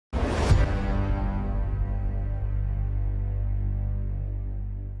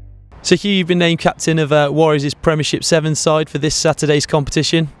So Huw, you've been named captain of Warriors' Premiership Sevens side for this Saturday's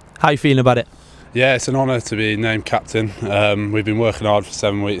competition. How are you feeling about it? Yeah, it's an honour to be named captain. We've been working hard for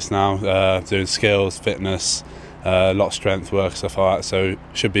 7 weeks now, doing skills, fitness, a lot of strength work, stuff like that, so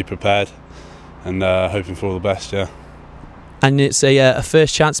should be prepared and hoping for all the best, yeah. And it's a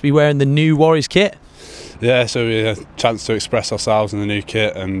first chance to be wearing the new Warriors kit? Yeah, so we had a chance to express ourselves in the new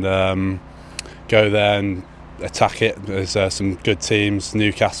kit and go there and attack it. There's some good teams,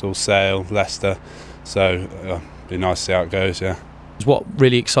 Newcastle, Sale, Leicester, so it'll be nice to see how it goes, yeah. What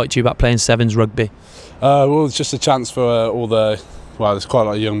really excites you about playing Sevens rugby? Well, it's just a chance for there's quite a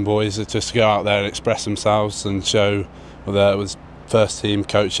lot of young boys just to go out there and express themselves and show with first team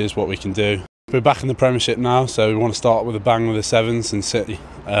coaches what we can do. We're back in the Premiership now, so we want to start with a bang with the Sevens and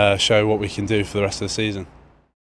show what we can do for the rest of the season.